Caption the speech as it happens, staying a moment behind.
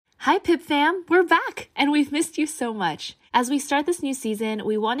Hi, Pip fam! We're back, and we've missed you so much. As we start this new season,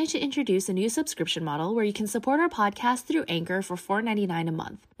 we wanted to introduce a new subscription model where you can support our podcast through Anchor for $4.99 a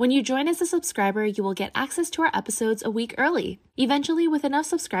month. When you join as a subscriber, you will get access to our episodes a week early. Eventually, with enough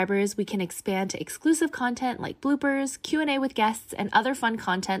subscribers, we can expand to exclusive content like bloopers, Q&A with guests, and other fun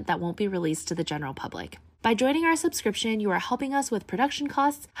content that won't be released to the general public. By joining our subscription, you are helping us with production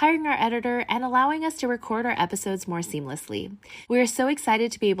costs, hiring our editor, and allowing us to record our episodes more seamlessly. We are so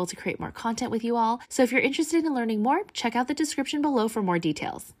excited to be able to create more content with you all, so if you're interested in learning more, check out the description below for more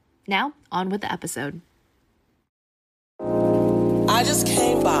details. Now, on with the episode. I just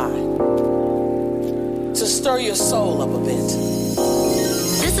came by to stir your soul up a bit.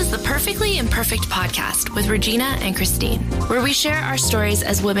 This is the Perfectly Imperfect podcast with Regina and Christine, where we share our stories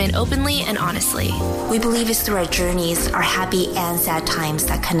as women openly and honestly. We believe it's through our journeys, our happy and sad times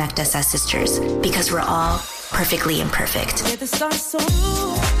that connect us as sisters, because we're all perfectly imperfect.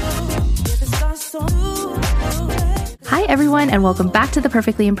 Hi, everyone, and welcome back to the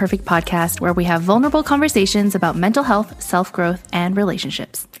Perfectly Imperfect podcast, where we have vulnerable conversations about mental health, self-growth, and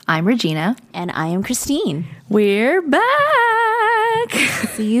relationships. I'm Regina. And I am Christine. We're back!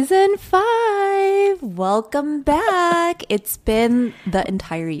 Season 5. Welcome back. It's been the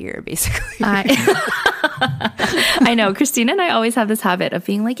entire year, basically. I know. Christine and I always have this habit of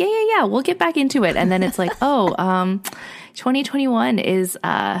being like, yeah, we'll get back into it. And then it's like, 2021 is,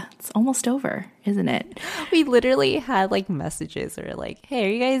 it's almost over, isn't it? We literally had like messages or like, hey, are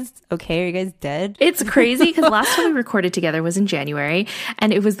you guys okay? Are you guys dead? It's crazy because last time we recorded together was in January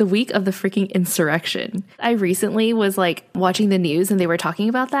and it was the week of the freaking insurrection. I recently was like watching the news and they were talking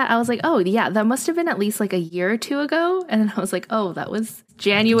about that. I was like, oh yeah, that must have been at least like a year or two ago. And then I was like, oh, that was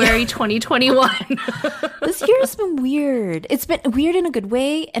January 2021. This year has been weird. It's been weird in a good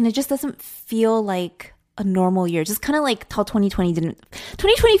way. And it just doesn't feel like a normal year. Just kind of like how 2020 didn't.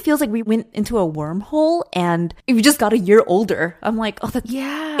 2020 feels like we went into a wormhole and we just got a year older. I'm like, oh,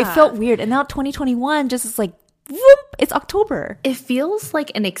 it felt weird. And now 2021 just is like, whoop, it's October. It feels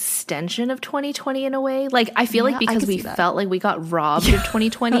like an extension of 2020 in a way. Like, I feel like because we felt like we got robbed of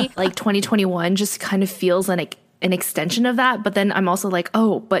 2020, like 2021 just kind of feels like an extension of that. But then I'm also like,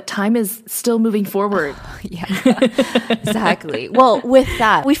 oh, but time is still moving forward. Yeah, exactly. Well, with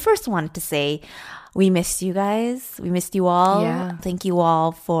that, we first wanted to say, we missed you guys. We missed you all. Yeah. Thank you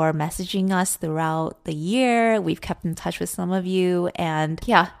all for messaging us throughout the year. We've kept in touch with some of you. And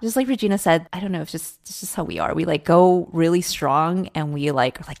yeah, just like Regina said, I don't know, it's just how we are. We like go really strong and we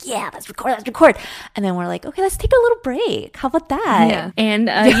like are like, yeah, let's record. And then we're like, okay, let's take a little break. How about that? Yeah. And,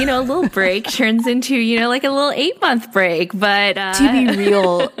 a little break turns into, like a little 8-month break. But to be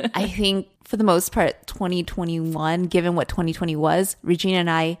real, I think for the most part, 2021, given what 2020 was, Regina and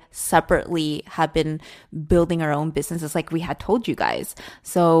I separately have been building our own businesses like we had told you guys.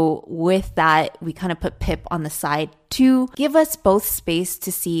 So with that, we kind of put Pip on the side to give us both space to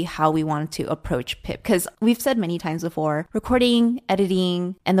see how we wanted to approach Pip. Because we've said many times before, recording,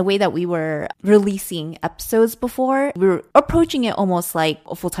 editing, and the way that we were releasing episodes before, we were approaching it almost like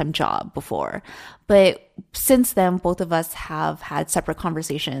a full-time job before. But since then, both of us have had separate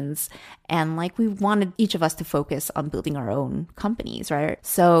conversations and like we wanted each of us to focus on building our own companies, right?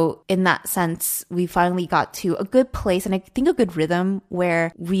 So in that sense, we finally got to a good place and I think a good rhythm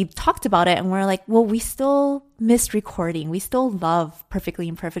where we talked about it and we're like, well, we still missed recording. We still love Perfectly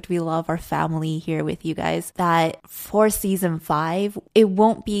Imperfect. We love our family here with you guys. That for season 5, it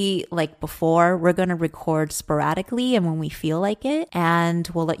won't be like before. We're going to record sporadically and when we feel like it. And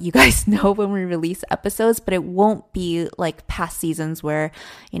we'll let you guys know when we release episodes, but it won't be like past seasons where,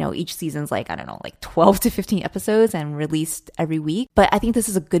 each season's like, I don't know, like 12 to 15 episodes and released every week. But I think this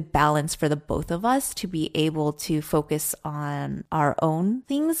is a good balance for the both of us to be able to focus on our own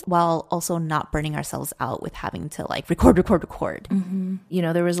things while also not burning ourselves out with having to like record. Mm-hmm.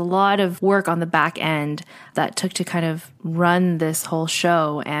 There was a lot of work on the back end that took to kind of run this whole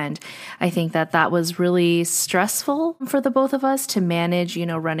show. And I think that was really stressful for the both of us to manage,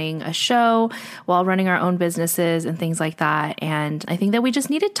 running a show while running our own businesses and things like that. And I think that we just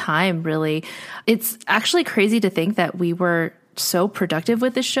needed time, really. It's actually crazy to think that we were so productive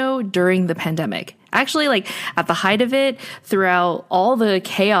with the show during the pandemic. Actually, like at the height of it, throughout all the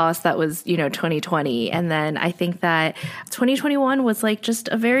chaos that was, 2020. And then I think that 2021 was like just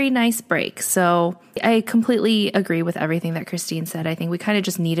a very nice break. So I completely agree with everything that Christine said. I think we kind of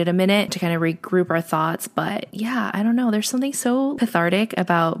just needed a minute to kind of regroup our thoughts. But yeah, I don't know. There's something so cathartic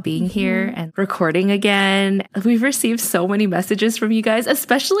about being here and recording again. We've received so many messages from you guys,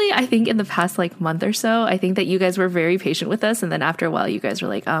 especially I think in the past like month or so. I think that you guys were very patient with us. And then after a while, you guys were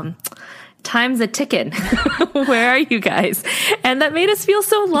like, time's a ticking. Where are you guys? And that made us feel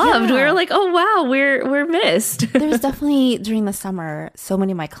so loved. Yeah. We were like, oh wow, we're missed. There was definitely during the summer so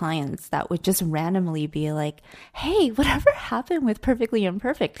many of my clients that would just randomly be like, hey, whatever happened with Perfectly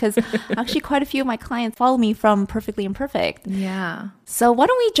Imperfect? Because actually quite a few of my clients follow me from Perfectly Imperfect. Yeah. So why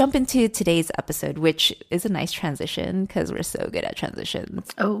don't we jump into today's episode, which is a nice transition because we're so good at transitions.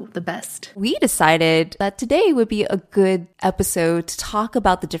 Oh, the best. We decided that today would be a good episode to talk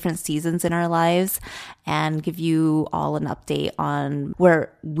about the different seasons in our lives and give you all an update on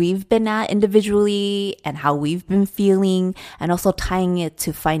where we've been at individually and how we've been feeling, and also tying it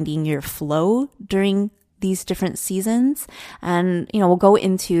to finding your flow during these different seasons. And, we'll go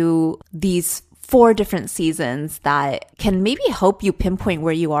into these 4 different seasons that can maybe help you pinpoint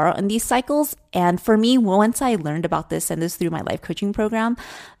where you are in these cycles. And for me, once I learned about this, and this through my life coaching program,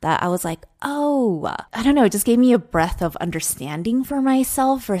 that I was like, oh, I don't know, it just gave me a breath of understanding for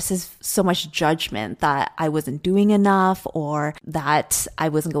myself versus so much judgment that I wasn't doing enough or that I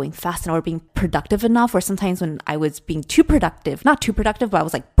wasn't going fast enough or being productive enough. Or sometimes when I was being too productive, not too productive, but I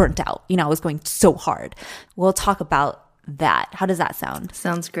was like burnt out, I was going so hard. We'll talk about that. How does that sound?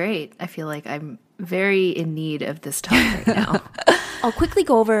 Sounds great. I feel like I'm very in need of this talk right now. I'll quickly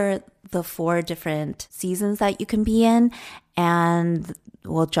go over the 4 different seasons that you can be in, and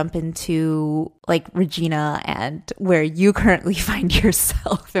we'll jump into like Regina and where you currently find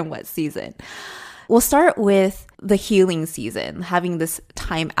yourself in what season. We'll start with the healing season, having this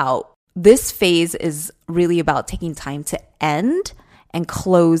time out. This phase is really about taking time to end and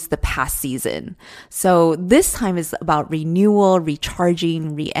close the past season. So this time is about renewal,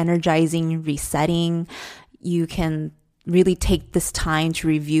 recharging, re-energizing, resetting. You can really take this time to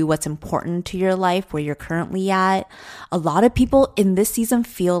review what's important to your life, where you're currently at. A lot of people in this season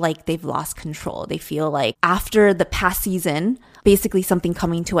feel like they've lost control. They feel like after the past season, basically something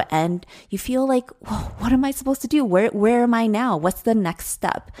coming to an end, you feel like, well, what am I supposed to do? Where am I now? What's the next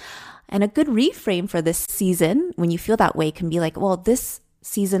step? And a good reframe for this season, when you feel that way, can be like, well, this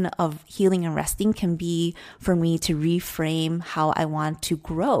season of healing and resting can be for me to reframe how I want to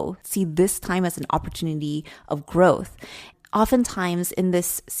grow. See this time as an opportunity of growth. Oftentimes in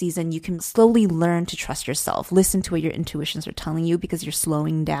this season, you can slowly learn to trust yourself, listen to what your intuitions are telling you because you're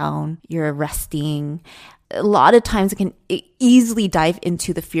slowing down, you're resting. A lot of times it can easily dive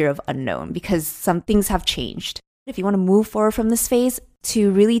into the fear of unknown because some things have changed. If you want to move forward from this phase,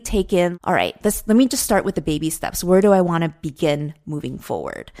 to really take in, all right, let me just start with the baby steps. Where do I want to begin moving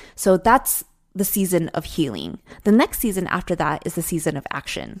forward? So that's the season of healing. The next season after that is the season of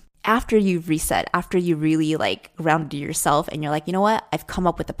action. After you've reset, after you really grounded yourself and you're like, you know what? I've come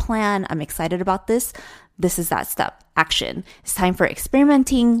up with a plan. I'm excited about this. This is that step, action. It's time for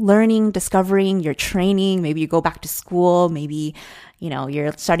experimenting, learning, discovering, your training. Maybe you go back to school. Maybe,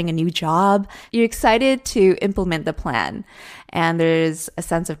 you're starting a new job. You're excited to implement the plan. And there's a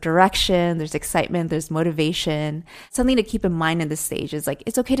sense of direction, there's excitement, there's motivation. Something to keep in mind in this stage is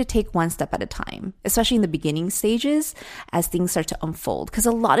it's okay to take one step at a time, especially in the beginning stages as things start to unfold. Because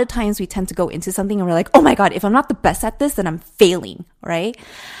a lot of times we tend to go into something and we're like, oh my God, if I'm not the best at this, then I'm failing, right?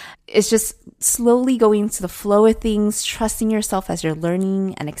 It's just slowly going to the flow of things, trusting yourself as you're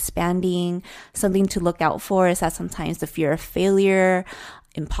learning and expanding. Something to look out for is that sometimes the fear of failure,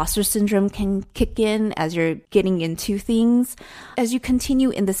 imposter syndrome can kick in as you're getting into things. As you continue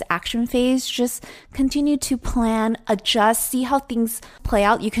in this action phase, just continue to plan, adjust, see how things play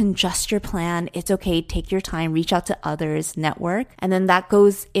out. You can adjust your plan. It's okay. Take your time, reach out to others, network. And then that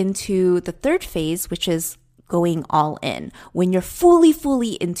goes into the third phase, which is going all in. When you're fully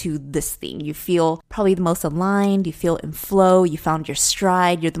into this thing, you feel probably the most aligned, you feel in flow, you found your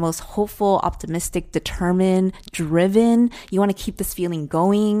stride, you're the most hopeful, optimistic, determined, driven. You want to keep this feeling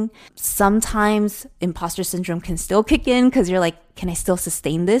going. Sometimes imposter syndrome can still kick in because you're like, can I still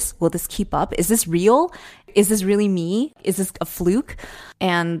sustain this? Will this keep up? Is this real? Is this really me? Is this a fluke?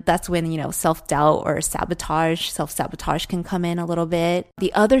 And that's when, self-doubt or self-sabotage can come in a little bit.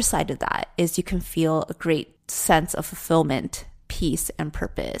 The other side of that is you can feel a great sense of fulfillment, peace, and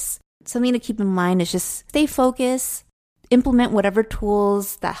purpose. Something to keep in mind is just stay focused, implement whatever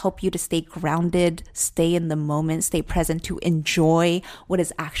tools that help you to stay grounded, stay in the moment, stay present, to enjoy what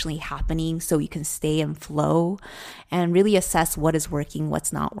is actually happening so you can stay in flow and really assess what is working,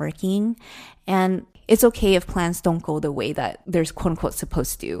 what's not working. And it's okay if plans don't go the way that they're quote unquote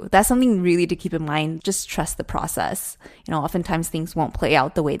supposed to. That's something really to keep in mind. Just trust the process. Oftentimes things won't play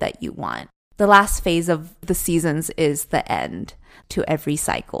out the way that you want. The last phase of the seasons is the end to every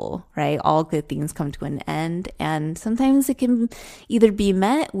cycle, right? All good things come to an end. And sometimes it can either be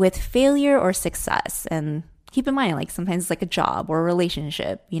met with failure or success. And Keep in mind, like sometimes it's like a job or a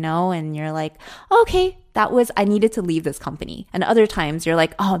relationship, you know, and you're like, okay, I needed to leave this company. And other times you're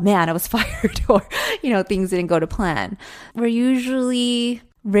like, oh man, I was fired, or, you know, things didn't go to plan. We're usually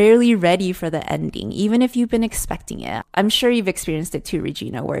rarely ready for the ending, even if you've been expecting it. I'm sure you've experienced it too,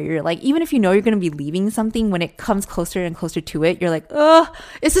 Regina, where you're like, even if you know you're going to be leaving something, when it comes closer and closer to it, you're like, oh,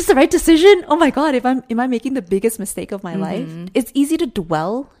 is this the right decision? Oh my God, am I making the biggest mistake of my life? It's easy to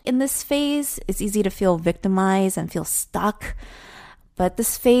dwell in this phase. It's easy to feel victimized and feel stuck. But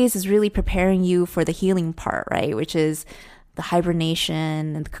this phase is really preparing you for the healing part, right? Which is the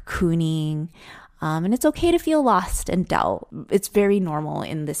hibernation and the cocooning. And it's okay to feel lost and doubt. It's very normal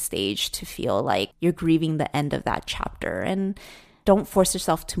in this stage to feel like you're grieving the end of that chapter. And don't force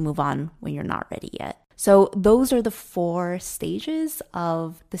yourself to move on when you're not ready yet. So those are the 4 stages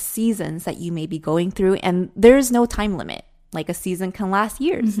of the seasons that you may be going through. And there's no time limit. Like a season can last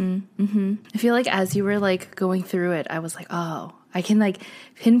years. I feel like as you were like going through it, I was like, oh, I can like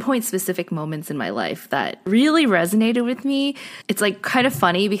pinpoint specific moments in my life that really resonated with me. It's like kind of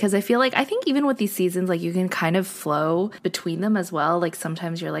funny because I feel like, I think even with these seasons, like you can kind of flow between them as well. Like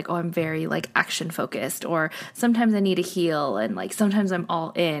sometimes you're like, oh, I'm very like action focused, or sometimes I need to heal, and like sometimes I'm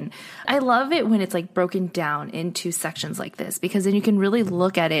all in. I love it when it's like broken down into sections like this, because then you can really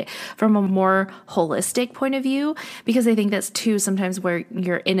look at it from a more holistic point of view. Because I think that's too sometimes where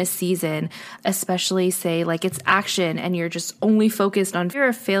you're in a season, especially say like it's action and you're just only focused on fear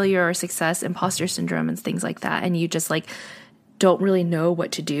of failure or success, imposter syndrome and things like that, and you just like don't really know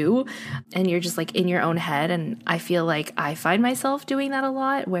what to do, and you're just like in your own head. And I feel like I find myself doing that a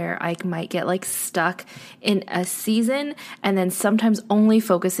lot, where I might get like stuck in a season and then sometimes only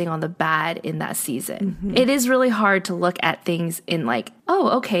focusing on the bad in that season. It is really hard to look at things in like,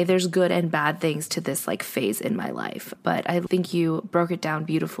 oh, okay, there's good and bad things to this like phase in my life. But I think you broke it down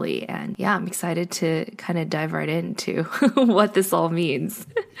beautifully, and yeah, I'm excited to kind of dive right into what this all means.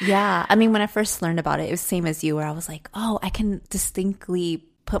 Yeah. I mean, when I first learned about it, it was same as you, where I was like, oh, I can distinctly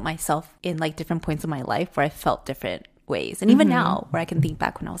put myself in like different points of my life where I felt different ways. And even now, where I can think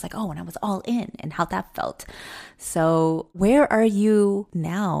back when I was like, oh, when I was all in and how that felt. So where are you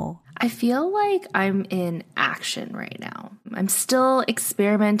now? I feel like I'm in action right now. I'm still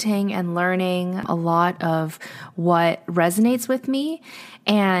experimenting and learning a lot of what resonates with me.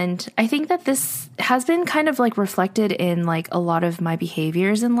 And I think that this has been kind of like reflected in like a lot of my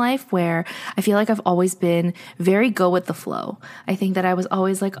behaviors in life, where I feel like I've always been very go with the flow. I think that I was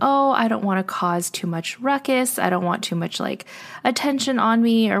always like, oh, I don't want to cause too much ruckus. I don't want too much like attention on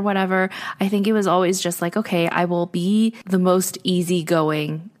me or whatever. I think it was always just like, okay, I will be the most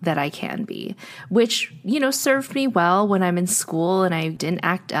easygoing that I can be, which, you know, served me well when I'm in school and I didn't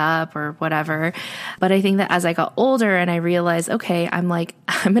act up or whatever. But I think that as I got older and I realized, okay, I'm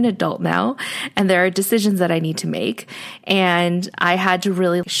an adult now, and there are decisions that I need to make. And I had to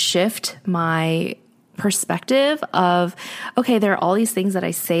really shift my perspective of, okay, there are all these things that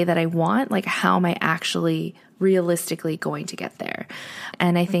I say that I want, like how am I actually realistically going to get there?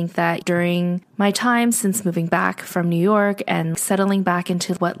 And I think that during my time since moving back from New York and settling back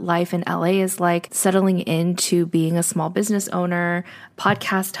into what life in LA is like, settling into being a small business owner,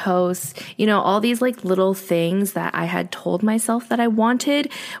 podcast host, you know, all these like little things that I had told myself that I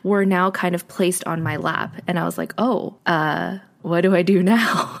wanted were now kind of placed on my lap. And I was like, oh, what do I do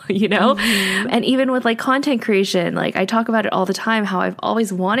now? You know? And even with like content creation, like I talk about it all the time, how I've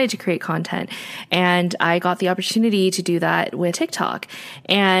always wanted to create content. And I got the opportunity to do that with TikTok.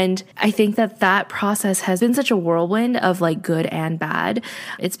 And I think that that process has been such a whirlwind of like good and bad.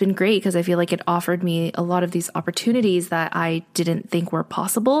 It's been great because I feel like it offered me a lot of these opportunities that I didn't think were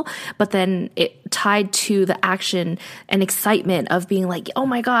possible. But then it tied to the action and excitement of being like, oh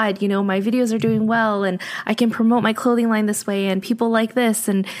my God, you know, my videos are doing well and I can promote my clothing line this way and people like this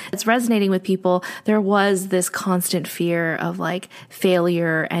and it's resonating with people. There was this constant fear of like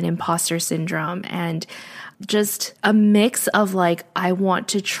failure and imposter syndrome and just a mix of like, I want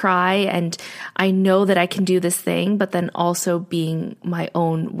to try and I know that I can do this thing, but then also being my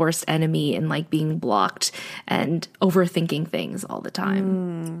own worst enemy and like being blocked and overthinking things all the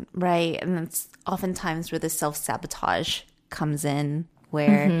time. Right. And that's oftentimes where the self-sabotage comes in,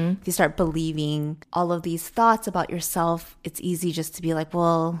 where if you start believing all of these thoughts about yourself, it's easy just to be like,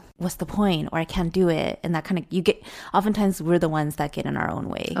 well, what's the point? Or I can't do it. And that kind of, oftentimes we're the ones that get in our own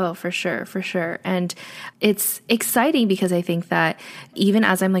way. Oh, for sure. For sure. And it's exciting because I think that even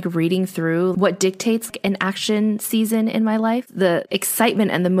as I'm like reading through what dictates an action season in my life, the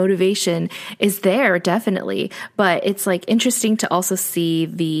excitement and the motivation is there definitely. But it's like interesting to also see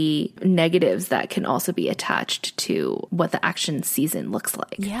the negatives that can also be attached to what the action season looks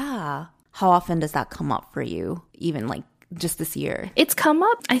like. Yeah. How often does that come up for you, even like just this year? It's come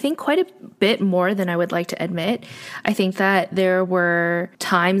up, I think, quite a bit more than I would like to admit. I think that there were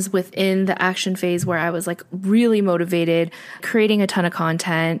times within the action phase where I was like really motivated, creating a ton of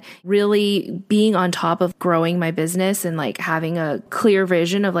content, really being on top of growing my business and like having a clear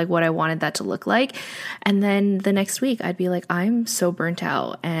vision of like what I wanted that to look like. And then the next week I'd be like, I'm so burnt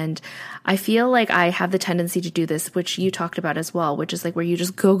out. And I feel like I have the tendency to do this, which you talked about as well, which is like where you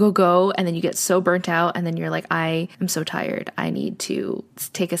just go, and then you get so burnt out and then you're like, I am so tired. I need to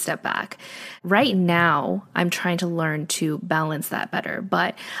take a step back. Right now, I'm trying to learn to balance that better.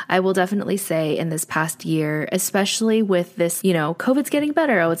 But I will definitely say in this past year, especially with this, COVID's getting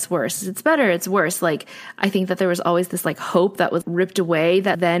better. Oh, it's worse. It's better. It's worse. Like, I think that there was always this like hope that was ripped away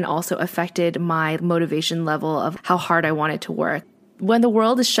that then also affected my motivation level of how hard I wanted to work. When the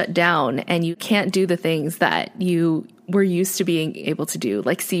world is shut down and you can't do the things that you were used to being able to do,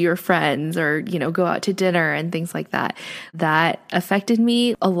 like see your friends or, go out to dinner and things like that, that affected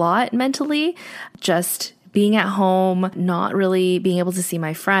me a lot mentally. Just being at home, not really being able to see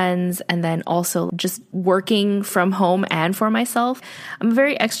my friends, and then also just working from home and for myself. I'm a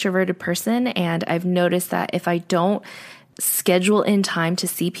very extroverted person, and I've noticed that if I don't schedule in time to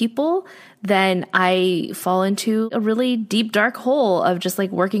see people, then I fall into a really deep, dark hole of just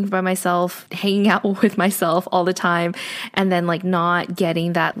like working by myself, hanging out with myself all the time, and then like not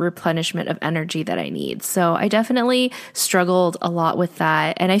getting that replenishment of energy that I need. So I definitely struggled a lot with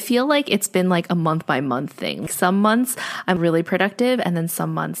that. And I feel like it's been like a month by month thing. Some months I'm really productive, and then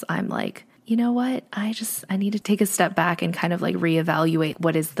some months I'm like, you know what? I need to take a step back and kind of like reevaluate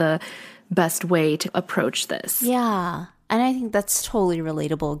what is the best way to approach this. Yeah. And I think that's totally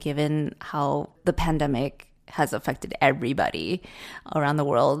relatable given how the pandemic has affected everybody around the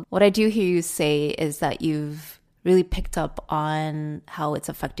world. What I do hear you say is that you've really picked up on how it's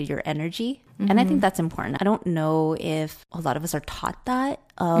affected your energy. And I think that's important. I don't know if a lot of us are taught that,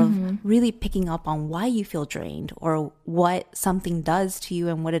 of really picking up on why you feel drained or what something does to you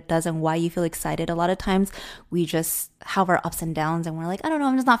and what it does and why you feel excited. A lot of times we just have our ups and downs and we're like, I don't know,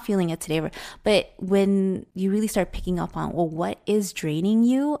 I'm just not feeling it today. But when you really start picking up on, well, what is draining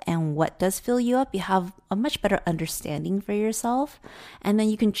you and what does fill you up, you have a much better understanding for yourself. And then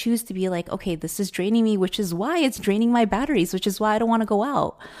you can choose to be like, okay, this is draining me, which is why it's draining my batteries, which is why I don't want to go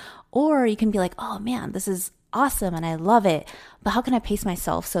out. Or you can be like, oh man, this is awesome and I love it, but how can I pace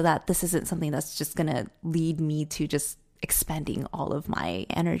myself so that this isn't something that's just going to lead me to just expending all of my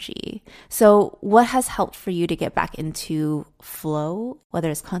energy? So what has helped for you to get back into flow,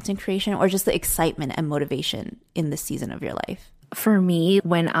 whether it's content creation or just the excitement and motivation in this season of your life? For me,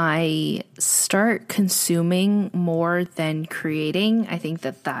 when I start consuming more than creating, I think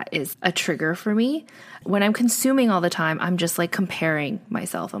that is a trigger for me. When I'm consuming all the time, I'm just like comparing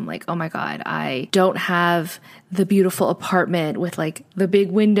myself. I'm like, oh my God, I don't have the beautiful apartment with like the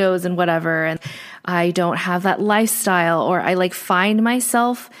big windows and whatever. And I don't have that lifestyle, or I like find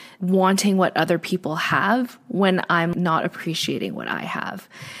myself wanting what other people have when I'm not appreciating what I have.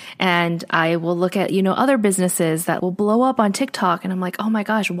 And I will look at, other businesses that will blow up on TikTok. And I'm like, oh my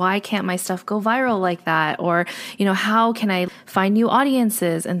gosh, why can't my stuff go viral like that? Or, how can I find new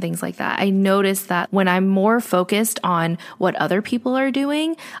audiences and things like that? I notice that when I'm more focused on what other people are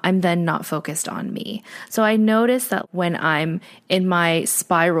doing, I'm then not focused on me. So I notice that when I'm in my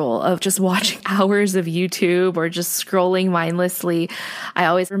spiral of just watching hours of YouTube or just scrolling mindlessly, I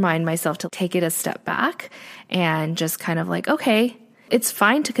always remind myself to take it a step back and just kind of like, okay, it's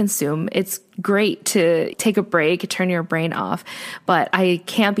fine to consume. It's great to take a break, turn your brain off, but I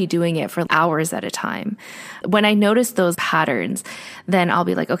can't be doing it for hours at a time. When I notice those patterns, then I'll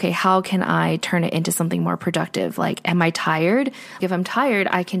be like, okay, how can I turn it into something more productive? Like, am I tired? If I'm tired,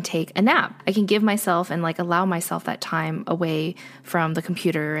 I can take a nap. I can give myself and like allow myself that time away from the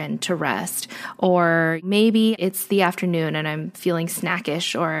computer and to rest. Or maybe it's the afternoon and I'm feeling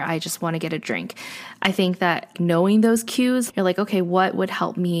snackish, or I just want to get a drink. I think that knowing those cues, you're like, okay, what would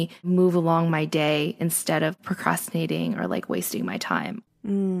help me move along my day instead of procrastinating or like wasting my time?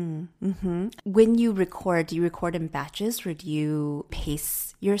 Mm-hmm. When you record, do you record in batches or do you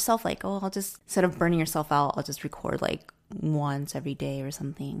pace yourself? Like, oh, I'll just, instead of burning yourself out, I'll just record like once every day or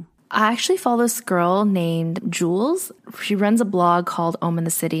something. I actually follow this girl named Jules. She runs a blog called Om in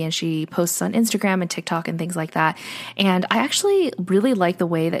the City, and she posts on Instagram and TikTok and things like that. And I actually really like the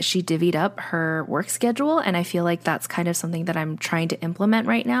way that she divvied up her work schedule. And I feel like that's kind of something that I'm trying to implement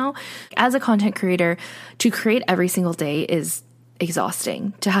right now. As a content creator, to create every single day is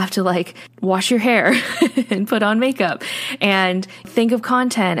exhausting to have to like wash your hair and put on makeup and think of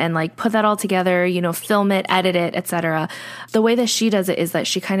content and like put that all together, you know, film it, edit it, etc. The way that she does it is that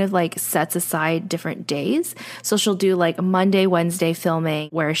she kind of like sets aside different days. So she'll do like Monday, Wednesday filming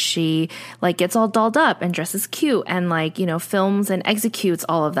where she like gets all dolled up and dresses cute and like, you know, films and executes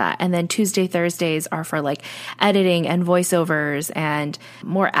all of that. And then Tuesday, Thursdays are for like editing and voiceovers and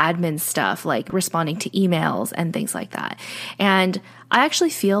more admin stuff like responding to emails and things like that. And I actually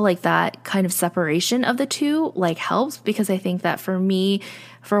feel like that kind of separation of the two like helps, because I think that for me,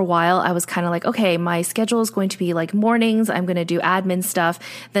 for a while, I was kind of like, okay, my schedule is going to be like mornings. I'm going to do admin stuff.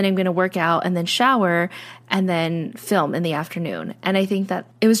 Then I'm going to work out and then shower and then film in the afternoon. And I think that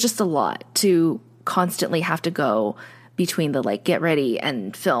it was just a lot to constantly have to go between the like get ready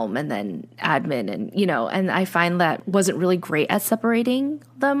and film and then admin and, you know, and I find that wasn't really great at separating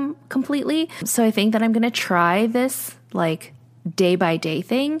them completely. So I think that I'm going to try this like day by day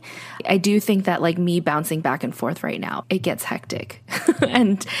thing. I do think that like me bouncing back and forth right now, it gets hectic.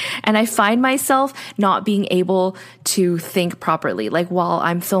 and I find myself not being able to think properly. Like while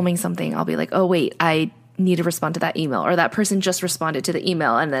I'm filming something, I'll be like, oh wait, I need to respond to that email, or that person just responded to the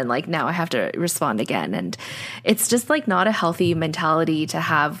email and then like now I have to respond again. And it's just like not a healthy mentality to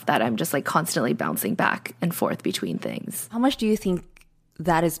have that I'm just like constantly bouncing back and forth between things. How much do you think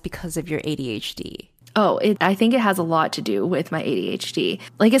that is because of your ADHD? Oh, I think it has a lot to do with my ADHD.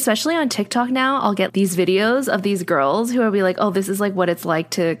 Like, especially on TikTok now, I'll get these videos of these girls who will be like, oh, this is like what it's like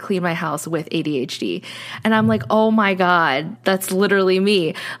to clean my house with ADHD. And I'm like, oh my God, that's literally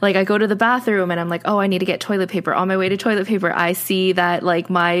me. Like, I go to the bathroom and I'm like, oh, I need to get toilet paper. On my way to toilet paper, I see that like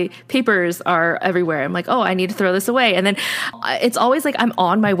my papers are everywhere. I'm like, oh, I need to throw this away. And then it's always like I'm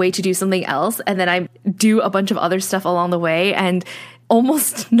on my way to do something else. And then I do a bunch of other stuff along the way. And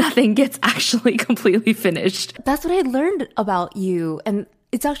almost nothing gets actually completely finished. That's what I learned about you. And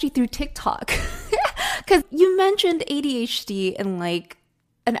it's actually through TikTok. Because you mentioned ADHD in like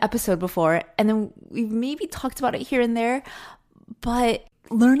an episode before, and then we've maybe talked about it here and there. But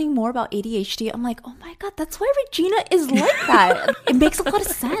learning more about ADHD, I'm like, oh my God, that's why Regina is like that. It makes a lot of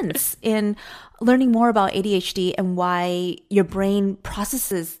sense in learning more about ADHD and why your brain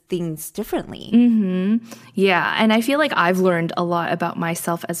processes things differently. Mm-hmm. Yeah. And I feel like I've learned a lot about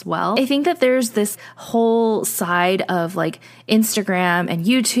myself as well. I think that there's this whole side of like Instagram and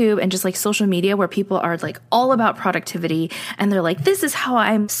YouTube and just like social media where people are like all about productivity and they're like, this is how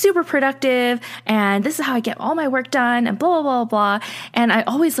I'm super productive and this is how I get all my work done and blah, blah, blah, blah. And I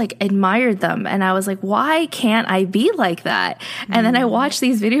always like admired them. And I was like, why can't I be like that? And then I watched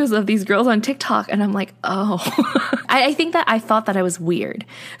these videos of these girls on TikTok and I'm like, oh, I think that I thought that I was weird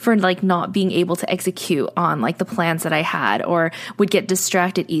for like not being able to execute on like the plans that I had or would get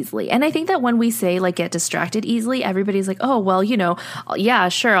distracted easily. And I think that when we say like get distracted easily, everybody's like, oh, well, you know, yeah,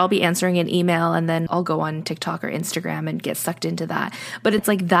 sure, I'll be answering an email and then I'll go on TikTok or Instagram and get sucked into that. But it's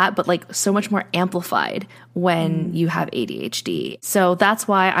like that, but like so much more amplified when you have ADHD. So that's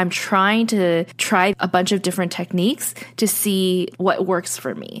why I'm trying to try a bunch of different techniques to see what works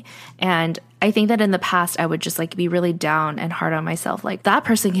for me. And I think that in the past, I would just like be really down and hard on myself. Like that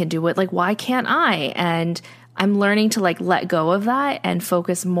person can do it. Like, why can't I? And I'm learning to like let go of that and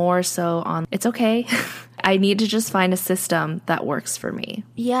focus more so on it's okay. I need to just find a system that works for me.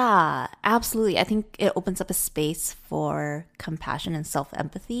 Yeah, absolutely. I think it opens up a space for compassion and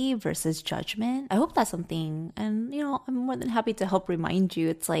self-empathy versus judgment. I hope that's something, and you know, I'm more than happy to help remind you.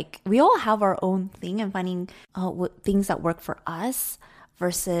 It's like we all have our own thing and finding what things that work for us.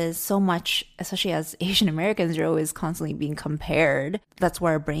 Versus so much, especially as Asian Americans, you're always constantly being compared. That's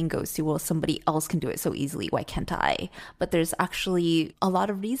where our brain goes to, well, somebody else can do it so easily. Why can't I? But there's actually a lot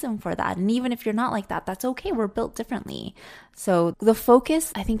of reason for that. And even if you're not like that, that's okay. We're built differently. So the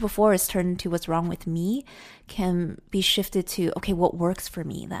focus, I think before is turned to what's wrong with me, can be shifted to, okay, what works for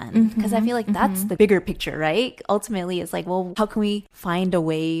me then? Because I feel like that's the bigger picture, right? Ultimately, it's like, well, how can we find a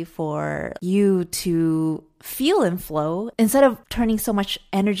way for you to feel in flow instead of turning so much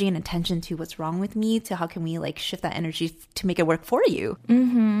energy and attention to what's wrong with me, to how can we like shift that energy to make it work for you?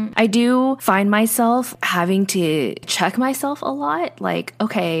 I do find myself having to check myself a lot. Like,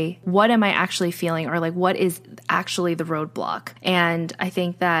 okay, what am I actually feeling? Or like, what is actually the roadblock? And I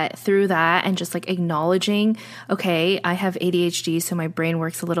think that through that and just like acknowledging, okay, I have ADHD, so my brain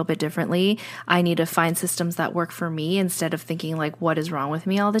works a little bit differently. I need to find systems that work for me instead of thinking like, what is wrong with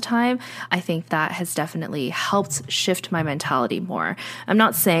me all the time? I think that has definitely helped shift my mentality more. I'm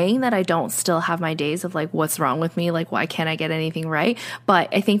not saying that I don't still have my days of like, what's wrong with me? Like, why can't I get anything right? But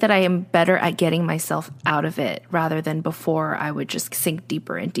I think that I am better at getting myself out of it rather than before I would just sink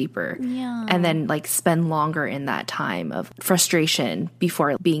deeper and deeper. Yeah. And then like spend longer in that time of frustration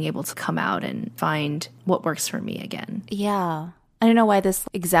before being able to come out and find what works for me again. Yeah. I don't know why this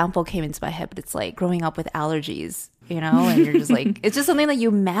example came into my head, but it's like growing up with allergies, you know, and you're just like, it's just something that you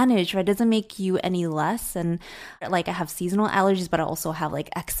manage, right? It doesn't make you any less. And like I have seasonal allergies, but I also have like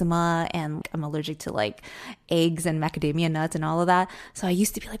eczema and I'm allergic to like eggs and macadamia nuts and all of that. So I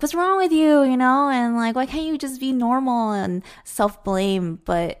used to be like, what's wrong with you? You know, and like, why can't you just be normal and self-blame?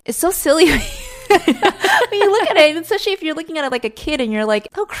 But it's so silly. When you look at it, especially if you're looking at it like a kid and you're like,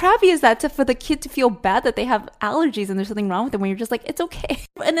 how crappy is that for the kid to feel bad that they have allergies and there's something wrong with them, when you're just like, it's okay.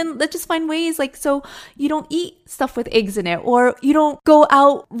 And then let's just find ways like, so you don't eat stuff with eggs in it, or you don't go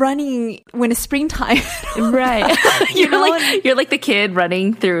out running when it's springtime. Right. You're like the kid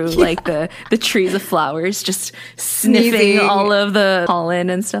running through like the trees of flowers, just sniffing Sneezing. all of the pollen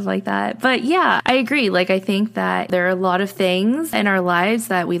and stuff like that. But yeah, I agree. Like, I think that there are a lot of things in our lives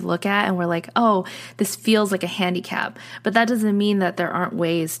that we look at and we're like, oh, this feels like a handicap. But that doesn't mean that there aren't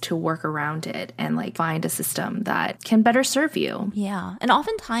ways to work around it and like find a system that can better serve you. Yeah. And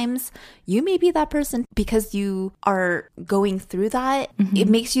oftentimes you may be that person because you are going through that. It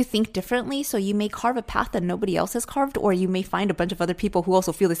makes you think differently. So you may carve a path that nobody else has carved, or you may find a bunch of other people who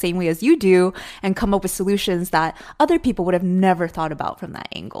also feel the same way as you do and come up with solutions that other people would have never thought about from that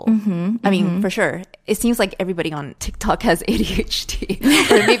angle. I mean, for sure. It seems like everybody on TikTok has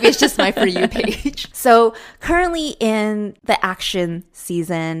ADHD, or maybe it's just my For You page. So currently in the action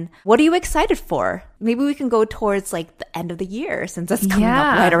season, what are you excited for? Maybe we can go towards like the end of the year, since that's coming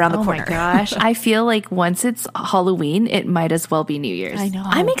up right around the corner. Oh my gosh. I feel like once it's Halloween, it might as well be New Year's. I know.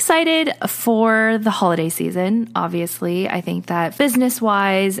 I'm excited for the holiday season. Obviously, I think that business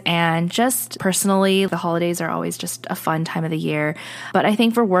wise and just personally, the holidays are always just a fun time of the year. But I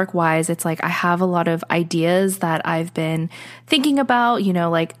think for work wise, it's like I have a lot of ideas that I've been thinking about, you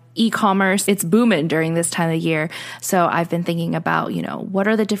know, like e-commerce, it's booming during this time of year. So I've been thinking about, you know, what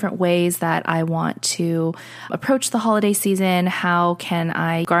are the different ways that I want to approach the holiday season? How can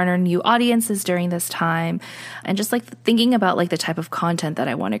I garner new audiences during this time? And just like thinking about like the type of content that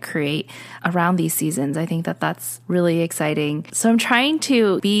I want to create around these seasons. I think that that's really exciting. So I'm trying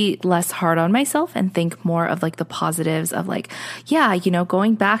to be less hard on myself and think more of like the positives of like, yeah, you know,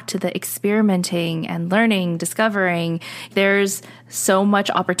 going back to the experimenting and learning, discovering, there's so much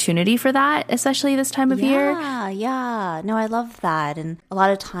opportunity for that, especially this time of year. Yeah. No, I love that. And a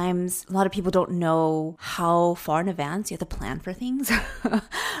lot of times, a lot of people don't know how far in advance you have to plan for things,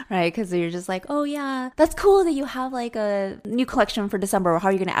 right? Because you're just like, oh yeah, that's cool that you have like a new collection for December, or how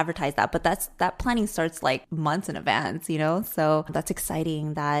are you going to advertise that? But that planning starts like months in advance, you know? So that's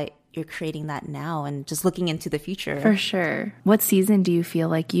exciting that you're creating that now and just looking into the future. For sure. What season do you feel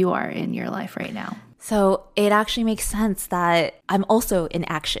like you are in your life right now? So it actually makes sense that I'm also in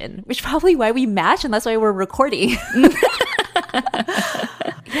action, which is probably why we match, and that's why we're recording.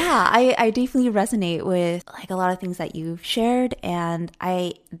 Yeah, I definitely resonate with like a lot of things that you've shared, and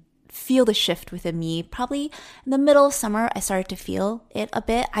I feel the shift within me. Probably in the middle of summer, I started to feel it a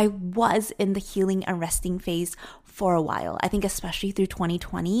bit. I was in the healing and resting phase for a while. I think especially through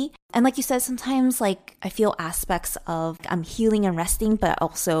 2020. And like you said, sometimes like I feel aspects of I'm healing and resting, but I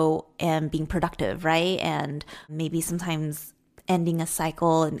also am being productive, right? And maybe sometimes ending a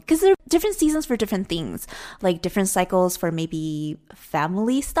cycle, and because there are different seasons for different things, like different cycles for maybe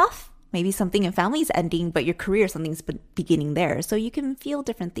family stuff. Maybe something in family is ending, but your career, something's beginning there. So you can feel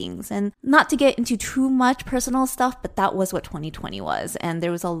different things. And not to get into too much personal stuff, but that was what 2020 was. And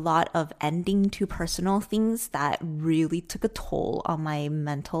there was a lot of ending to personal things that really took a toll on my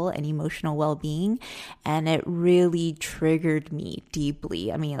mental and emotional well-being. And it really triggered me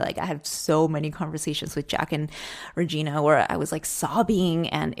deeply. I mean, like I had so many conversations with Jack and Regina where I was like sobbing,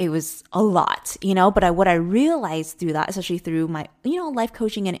 and it was a lot, you know, but what I realized through that, especially through my, you know, life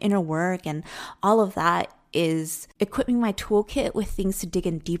coaching and inner work and all of that, is equipping my toolkit with things to dig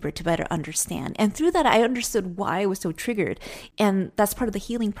in deeper to better understand. And through that, I understood why I was so triggered. And that's part of the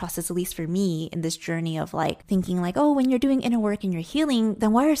healing process, at least for me, in this journey of like thinking like, oh, when you're doing inner work and you're healing,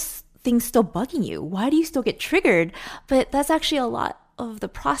 then why are things still bugging you? Why do you still get triggered? But that's actually a lot of the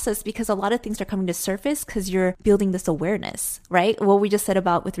process because a lot of things are coming to surface because you're building this awareness, right? What we just said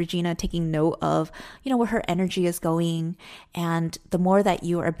about with Regina taking note of, where her energy is going. And the more that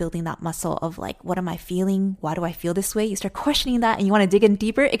you are building that muscle of like, what am I feeling? Why do I feel this way? You start questioning that and you want to dig in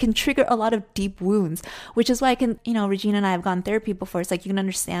deeper. It can trigger a lot of deep wounds, which is why Regina and I have gone therapy before. It's like, you can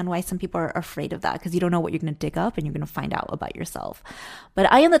understand why some people are afraid of that because you don't know what you're going to dig up and you're going to find out about yourself.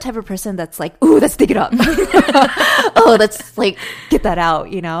 But I am the type of person that's like, ooh, let's dig it up. Oh, let's like get that out,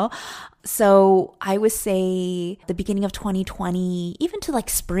 So I would say the beginning of 2020, even to like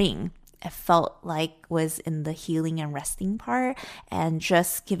spring, it felt like was in the healing and resting part and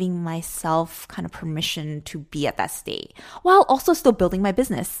just giving myself kind of permission to be at that state while also still building my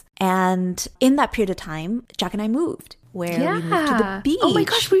business. And in that period of time, Jack and I moved. We moved to the beach. Oh my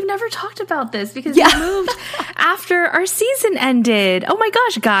gosh, we've never talked about this because we moved after our season ended. Oh my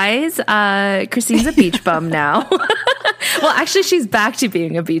gosh, guys. Christine's a beach bum now. Well, actually, she's back to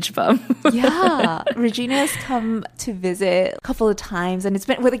being a beach bum. Yeah. Regina has come to visit a couple of times and it's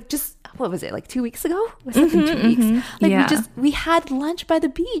been what was it, like 2 weeks ago? Was it 2 weeks? Like we had lunch by the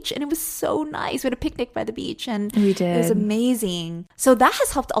beach and it was so nice. We had a picnic by the beach and we did. It was amazing. So that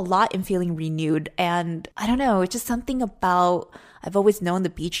has helped a lot in feeling renewed. And I don't know, it's just something about, I've always known the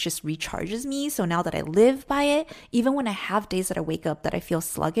beach just recharges me. So now that I live by it, even when I have days that I wake up that I feel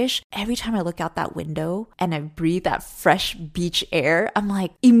sluggish, every time I look out that window and I breathe that fresh beach air, I'm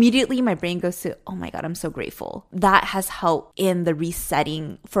like, immediately my brain goes to, oh my God, I'm so grateful. That has helped in the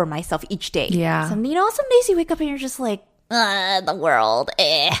resetting for myself each day. Yeah. So, some days you wake up and you're just like, the world,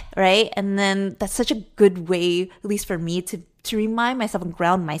 right? And then that's such a good way, at least for me, to remind myself and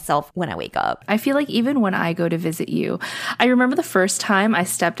ground myself when I wake up. I feel like even when I go to visit you, I remember the first time I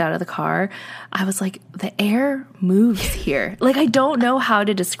stepped out of the car, I was like, the air moves here. Like, I don't know how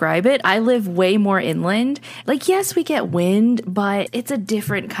to describe it. I live way more inland. Like, yes, we get wind, but it's a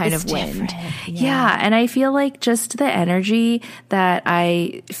different kind of wind. Yeah. And I feel like just the energy that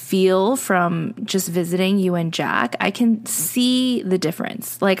I feel from just visiting you and Jack, I can see the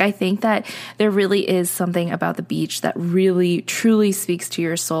difference. Like, I think that there really is something about the beach that really truly speaks to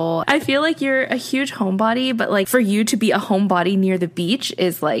your soul. I feel like you're a huge homebody, but like for you to be a homebody near the beach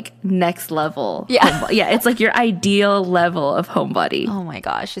is like next level. Yeah. Yeah. It's like your ideal level of homebody. Oh my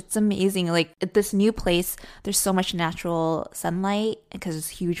gosh. It's amazing. Like at this new place, there's so much natural sunlight because there's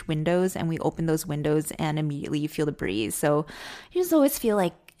huge windows and we open those windows and immediately you feel the breeze. So you just always feel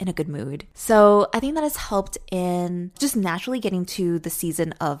like in a good mood. So I think that has helped in just naturally getting to the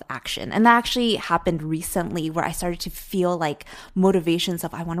season of action. And that actually happened recently where I started to feel like motivations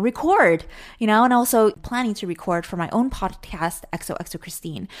of I want to record, and also planning to record for my own podcast, XOXO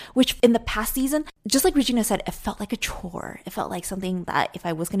Christine, which in the past season, just like Regina said, it felt like a chore. It felt like something that if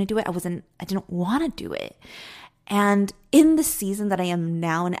I was going to do it, I didn't want to do it. And in the season that I am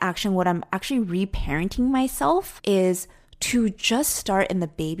now in action, what I'm actually reparenting myself is to just start in the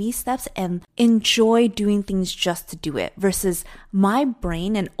baby steps and enjoy doing things just to do it versus my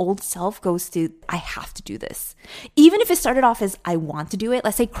brain and old self goes to, I have to do this. Even if it started off as I want to do it,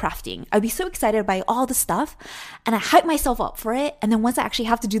 let's say crafting, I'd be so excited by all the stuff and I hype myself up for it. And then once I actually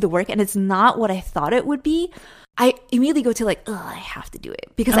have to do the work and it's not what I thought it would be, I immediately go to like, oh, I have to do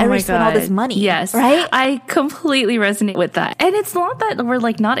it because I already spent all this money. Yes. Right? I completely resonate with that. And it's not that we're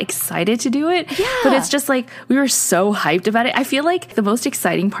like not excited to do it, but it's just like we were so hyped about it. I feel like the most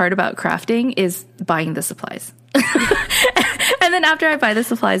exciting part about crafting is buying the supplies. And then after I buy the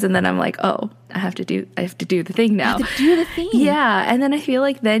supplies and then I'm like, oh, I have to do the thing now. You have to do the thing. Yeah. And then I feel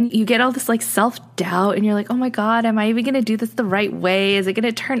like then you get all this like self-doubt and you're like, oh my God, am I even going to do this the right way? Is it going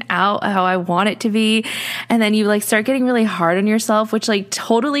to turn out how I want it to be? And then you like start getting really hard on yourself, which like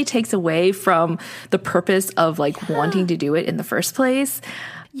totally takes away from the purpose of like wanting to do it in the first place.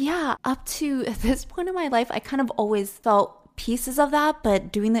 Yeah. Up to this point in my life, I kind of always felt pieces of that,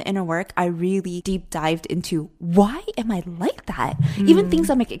 but doing the inner work, I really deep dived into why am I like that? Even things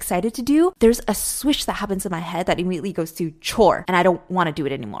I'm like excited to do, there's a switch that happens in my head that immediately goes to chore and I don't want to do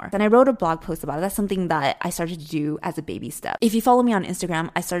it anymore. Then I wrote a blog post about it. That's something that I started to do as a baby step. If you follow me on Instagram,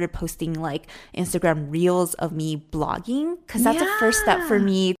 I started posting like Instagram reels of me blogging because that's a first step for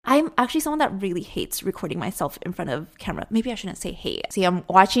me. I'm actually someone that really hates recording myself in front of camera. Maybe I shouldn't say hate. See, I'm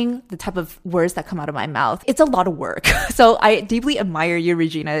watching the type of words that come out of my mouth. It's a lot of work. So I I deeply admire you,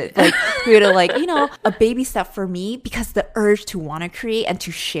 Regina. Like, create like, a baby step for me, because the urge to want to create and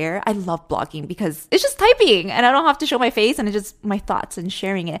to share. I love blogging because it's just typing and I don't have to show my face, and it's just my thoughts and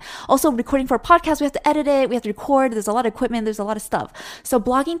sharing it. Also, recording for a podcast, we have to edit it, we have to record. There's a lot of equipment, there's a lot of stuff. So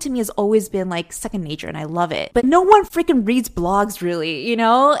blogging to me has always been like second nature, and I love it. But no one freaking reads blogs really,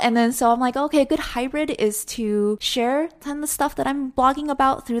 And then so I'm like, okay, a good hybrid is to share some of the stuff that I'm blogging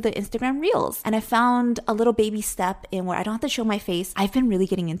about through the Instagram Reels. And I found a little baby step in where I don't have to show my face. I've been really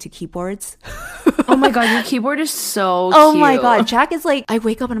getting into keyboards. Oh my God, your keyboard is so Oh cute. my God. Jack is like, I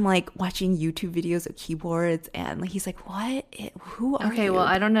wake up and I'm like watching YouTube videos of keyboards, and he's like, what? Who are you? Okay, well,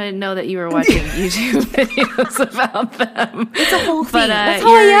 I don't know that you were watching YouTube videos about them. It's a whole thing. But that's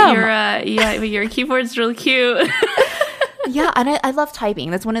how I am. but your keyboard's really cute. Yeah, and I love typing.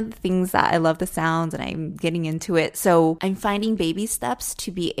 That's one of the things that I love, the sounds, and I'm getting into it. So I'm finding baby steps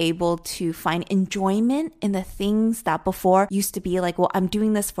to be able to find enjoyment in the things that before used to be like, well, I'm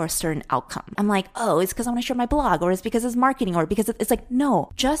doing this for a certain outcome. I'm like, oh, it's because I want to share my blog, or it's because it's marketing, or because it's like,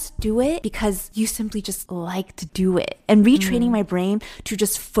 no, just do it because you simply just like to do it. And retraining my brain to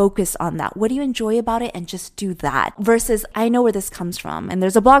just focus on that. What do you enjoy about it? And just do that. Versus, I know where this comes from. And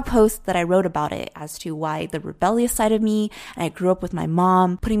there's a blog post that I wrote about it as to why the rebellious side of me, and I grew up with my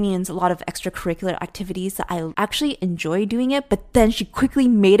mom putting me into a lot of extracurricular activities that I actually enjoy doing it, but then she quickly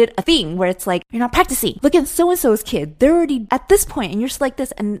made it a thing where it's like, you're not practicing. Look at so-and-so's kid. They're already at this point and you're just like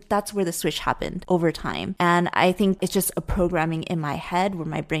this. And that's where the switch happened over time. And I think it's just a programming in my head where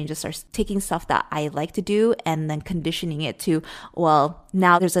my brain just starts taking stuff that I like to do and then conditioning it to, well,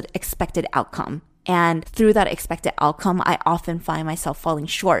 now there's an expected outcome. And through that expected outcome, I often find myself falling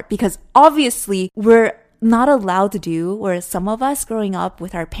short because obviously we're not allowed to do, whereas some of us growing up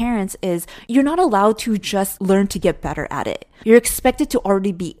with our parents is you're not allowed to just learn to get better at it. You're expected to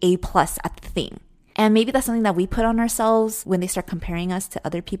already be A+ at the thing. And maybe that's something that we put on ourselves when they start comparing us to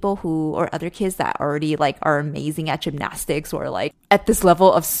other people or other kids that already like are amazing at gymnastics or like at this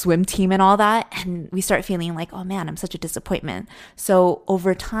level of swim team and all that. And we start feeling like, oh man, I'm such a disappointment. So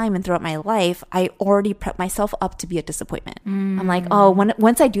over time and throughout my life, I already prepped myself up to be a disappointment. I'm like, oh,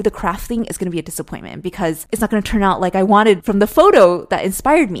 once I do the craft thing, it's going to be a disappointment because it's not going to turn out like I wanted from the photo that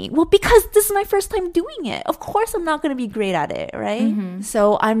inspired me. Well, because this is my first time doing it. Of course, I'm not going to be great at it, right?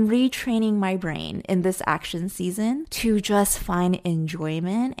 So I'm retraining my brain in this action season to just find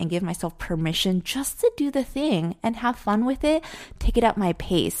enjoyment and give myself permission just to do the thing and have fun with it, take it at my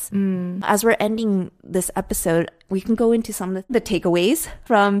pace. As we're ending this episode, we can go into some of the takeaways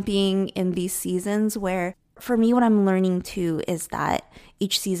from being in these seasons where, for me, what I'm learning too is that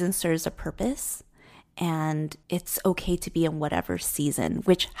each season serves a purpose and it's okay to be in whatever season,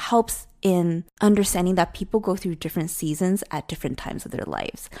 which helps in understanding that people go through different seasons at different times of their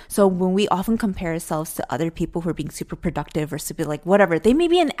lives. So when we often compare ourselves to other people who are being super productive or super like whatever, they may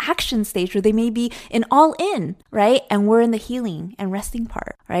be in action stage or they may be in all in, right? And we're in the healing and resting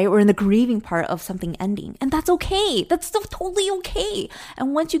part, right? We're in the grieving part of something ending. And that's okay. That's still totally okay.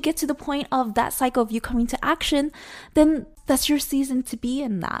 And once you get to the point of that cycle of you coming to action, then that's your season to be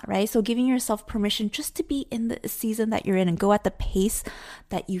in that, right? So giving yourself permission just to be in the season that you're in and go at the pace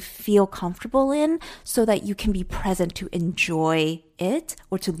that you feel comfortable in so that you can be present to enjoy it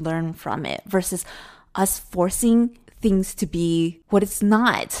or to learn from it versus us forcing things to be what it's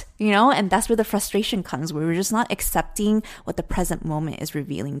not, and that's where the frustration comes, where we're just not accepting what the present moment is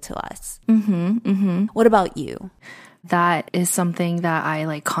revealing to us. What about you? That is something that I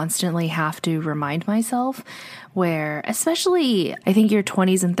like constantly have to remind myself, where especially I think your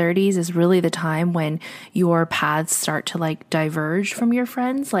 20s and 30s is really the time when your paths start to like diverge from your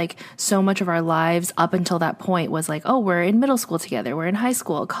friends. Like so much of our lives up until that point was like, oh, we're in middle school together, we're in high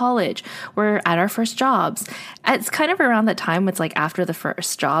school, college, we're at our first jobs. It's kind of around that time, it's like after the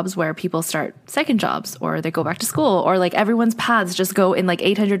first jobs where people start second jobs or they go back to school or like everyone's paths just go in like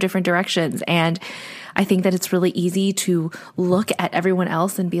 800 different directions. And I think that it's really easy to look at everyone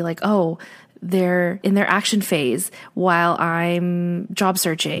else and be like, oh, they're in their action phase while I'm job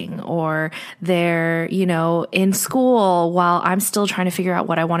searching, or they're, in school while I'm still trying to figure out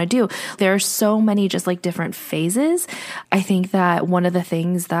what I want to do. There are so many just like different phases. I think that one of the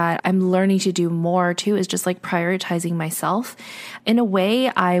things that I'm learning to do more too is just like prioritizing myself. In a way,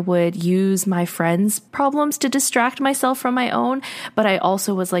 I would use my friends' problems to distract myself from my own, but I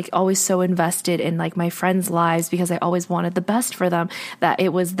also was like always so invested in like my friends' lives because I always wanted the best for them that it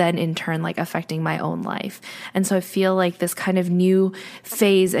was then in turn like affecting my own life. And so I feel like this kind of new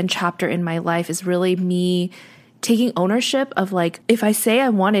phase and chapter in my life is really me taking ownership of like, if I say I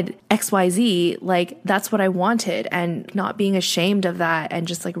wanted XYZ, like that's what I wanted, and not being ashamed of that and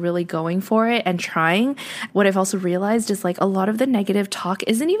just like really going for it and trying. What I've also realized is like a lot of the negative talk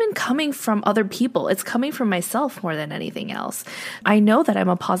isn't even coming from other people. It's coming from myself more than anything else. I know that I'm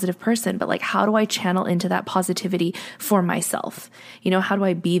a positive person, but like, how do I channel into that positivity for myself? You know, how do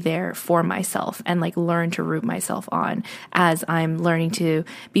I be there for myself and like learn to root myself on as I'm learning to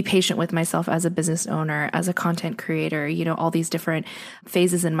be patient with myself as a business owner, as a content creator, you know, all these different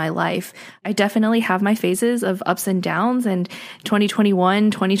phases in my life. I definitely have my phases of ups and downs, and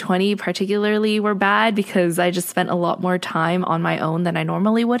 2021, 2020 particularly were bad because I just spent a lot more time on my own than I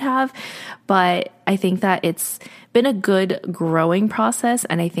normally would have. But I think that it's been a good growing process.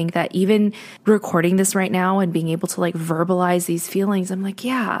 And I think that even recording this right now and being able to like verbalize these feelings, I'm like,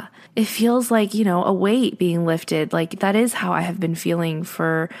 yeah, it feels like, you know, a weight being lifted. Like that is how I have been feeling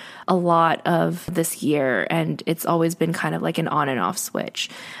for a lot of this year. And it's always been kind of like an on and off switch.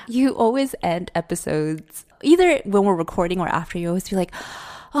 You always end episodes, either when we're recording or after, you always be like,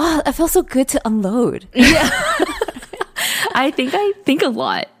 oh, it feels so good to unload. Yeah. I think a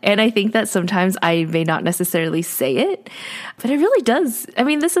lot. And I think that sometimes I may not necessarily say it, but it really does. I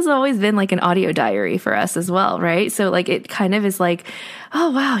mean, this has always been like an audio diary for us as well, right? So like it kind of is like,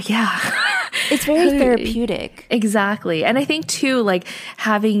 oh, wow, yeah. It's very therapeutic. Exactly. And I think too, like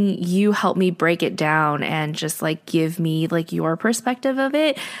having you help me break it down and just like give me like your perspective of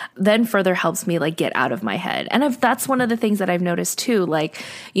it, then further helps me like get out of my head. And that's one of the things that I've noticed too. Like,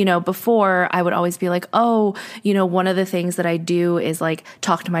 you know, before I would always be like, oh, you know, one of the things that I do is like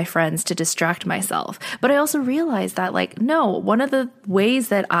talk to my friends to distract myself. But I also realized that like, no, one of the ways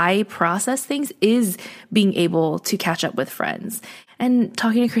that I process things is being able to catch up with friends. And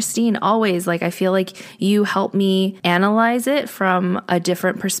talking to Christine, always, like, I feel like you help me analyze it from a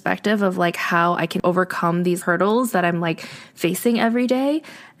different perspective of like how I can overcome these hurdles that I'm like facing every day.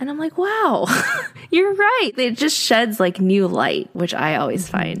 And I'm like, wow, you're right. It just sheds like new light, which I always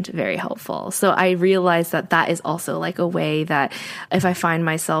find very helpful. So I realized that that is also like a way that if I find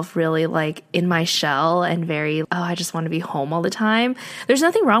myself really like in my shell and very, oh, I just want to be home all the time. There's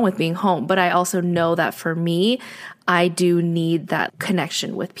nothing wrong with being home, but I also know that for me, I do need that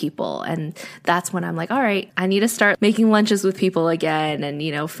connection with people. And that's when I'm like, all right, I need to start making lunches with people again and,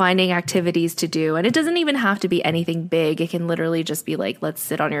 you know, finding activities to do. And it doesn't even have to be anything big. It can literally just be like, let's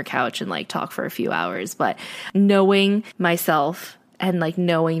sit on your couch and like talk for a few hours. But knowing myself and like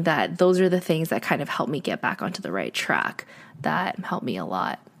knowing that those are the things that kind of help me get back onto the right track, that helped me a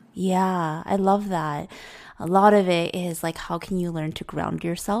lot. Yeah, I love that. A lot of it is like, how can you learn to ground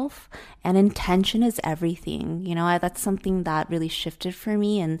yourself? And intention is everything. You know, that's something that really shifted for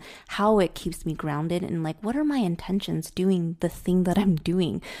me, and how it keeps me grounded. And like, what are my intentions doing the thing that I'm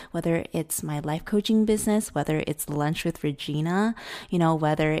doing? Whether it's my life coaching business, whether it's lunch with Regina, you know,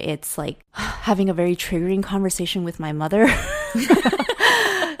 whether it's like having a very triggering conversation with my mother,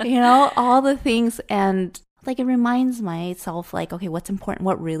 you know, all the things. And like, it reminds myself like, okay, what's important?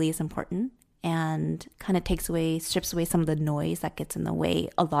 What really is important? And kind of strips away some of the noise that gets in the way.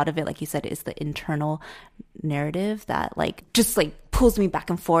 A lot of it, like you said, is the internal narrative that like just like pulls me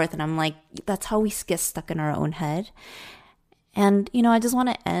back and forth. And I'm like, that's how we get stuck in our own head. And, you know, I just want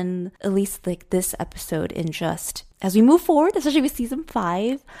to end at least like this episode in just, as we move forward, especially with season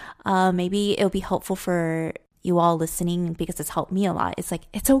 5, maybe it'll be helpful for you all listening, because it's helped me a lot. It's like,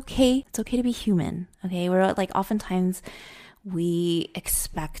 it's okay to be human. Okay. We're like, oftentimes we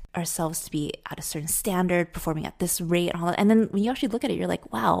expect ourselves to be at a certain standard, performing at this rate and all that. And then when you actually look at it, you're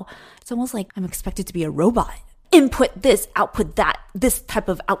like, wow, it's almost like I'm expected to be a robot. Input this, output that, this type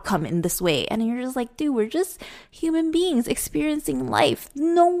of outcome in this way. And you're just like, dude, we're just human beings experiencing life.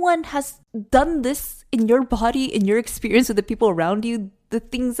 No one has done this in your body, in your experience with the people around you, the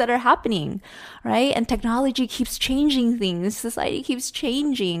things that are happening, right? And technology keeps changing things. Society keeps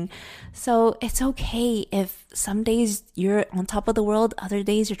changing. So it's okay if some days you're on top of the world, other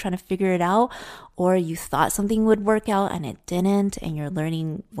days you're trying to figure it out, or you thought something would work out and it didn't, and you're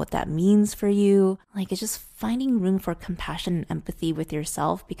learning what that means for you. Like, it's just finding room for compassion and empathy with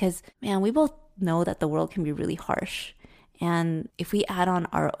yourself, because, man, we both know that the world can be really harsh. And if we add on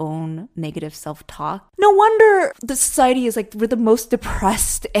our own negative self-talk, no wonder the society is like, we're the most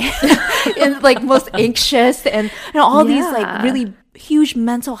depressed and like most anxious, and you know, all these like really huge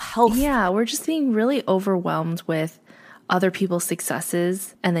mental health. Yeah, we're just being really overwhelmed with other people's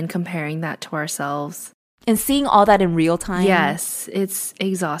successes and then comparing that to ourselves. And seeing all that in real time. Yes, it's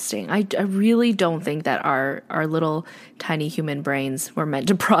exhausting. I really don't think that our little tiny human brains were meant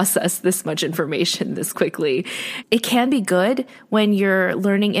to process this much information this quickly. It can be good when you're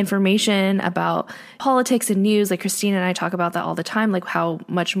learning information about politics and news. Like Christine and I talk about that all the time, like how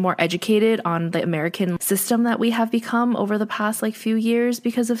much more educated on the American system that we have become over the past like few years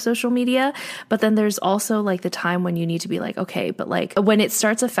because of social media. But then there's also like the time when you need to be like, okay, but like when it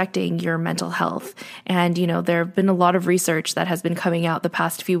starts affecting your mental health. And, you know, there have been a lot of research that has been coming out the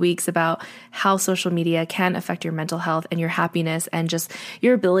past few weeks about how social media can affect your mental health and your happiness and just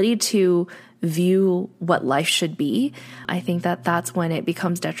your ability to view what life should be. I think that that's when it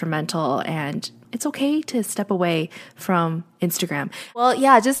becomes detrimental, and it's okay to step away from Instagram. Well,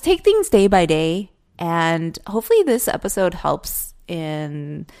 yeah, just take things day by day. And hopefully this episode helps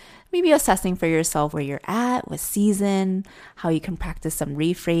in maybe assessing for yourself where you're at, what season, how you can practice some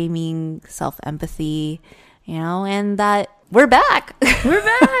reframing, self-empathy, you know, and that we're back. We're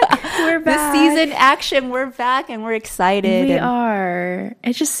back. We're back. This season action, we're back and we're excited. We are.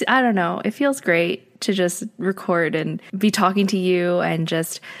 It just, I don't know. It feels great to just record and be talking to you and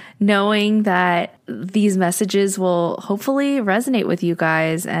just knowing that these messages will hopefully resonate with you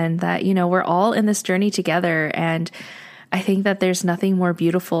guys and that, you know, we're all in this journey together. And I think that there's nothing more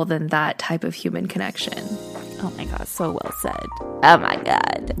beautiful than that type of human connection. Oh my God, so well said. Oh my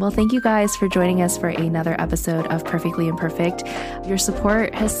God. Well, thank you guys for joining us for another episode of Perfectly Imperfect. Your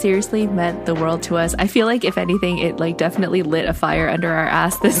support has seriously meant the world to us. I feel like if anything, it like definitely lit a fire under our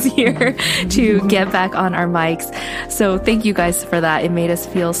ass this year to get back on our mics. So thank you guys for that. It made us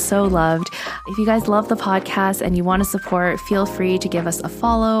feel so loved. If you guys love the podcast and you want to support, feel free to give us a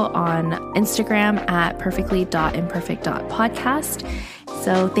follow on Instagram at perfectly.imperfect.podcast.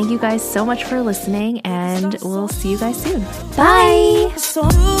 So thank you guys so much for listening, and we'll see you guys soon. Bye.